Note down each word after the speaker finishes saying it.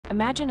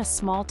Imagine a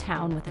small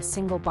town with a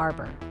single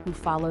barber who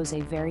follows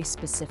a very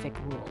specific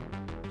rule.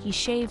 He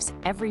shaves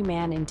every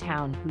man in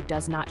town who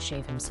does not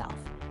shave himself,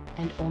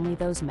 and only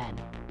those men.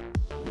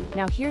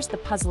 Now here's the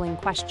puzzling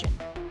question.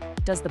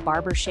 Does the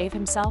barber shave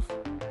himself?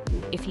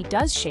 If he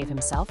does shave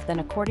himself, then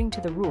according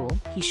to the rule,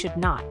 he should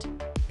not,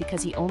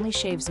 because he only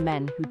shaves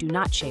men who do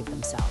not shave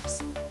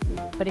themselves.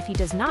 But if he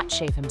does not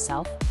shave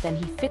himself, then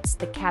he fits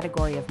the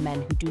category of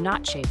men who do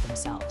not shave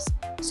themselves,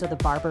 so the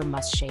barber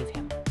must shave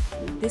him.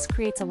 This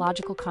creates a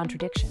logical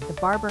contradiction. The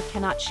barber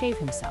cannot shave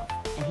himself,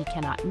 and he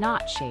cannot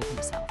not shave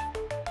himself.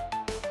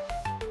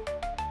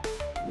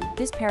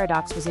 This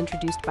paradox was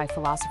introduced by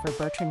philosopher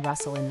Bertrand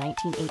Russell in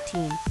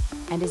 1918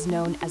 and is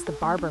known as the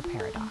Barber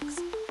paradox.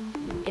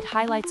 It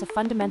highlights a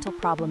fundamental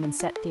problem in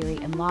set theory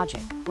and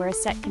logic, where a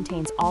set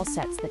contains all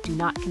sets that do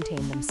not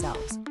contain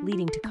themselves,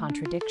 leading to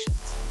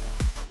contradictions.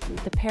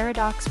 The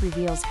paradox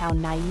reveals how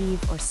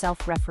naive or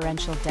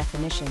self-referential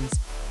definitions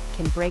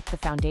can break the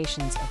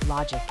foundations of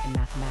logic and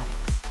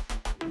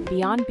mathematics.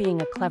 Beyond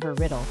being a clever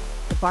riddle,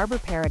 the Barber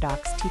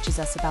paradox teaches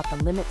us about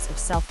the limits of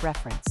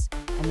self-reference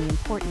and the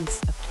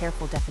importance of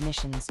careful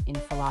definitions in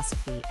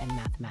philosophy and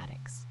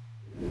mathematics.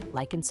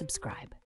 Like and subscribe.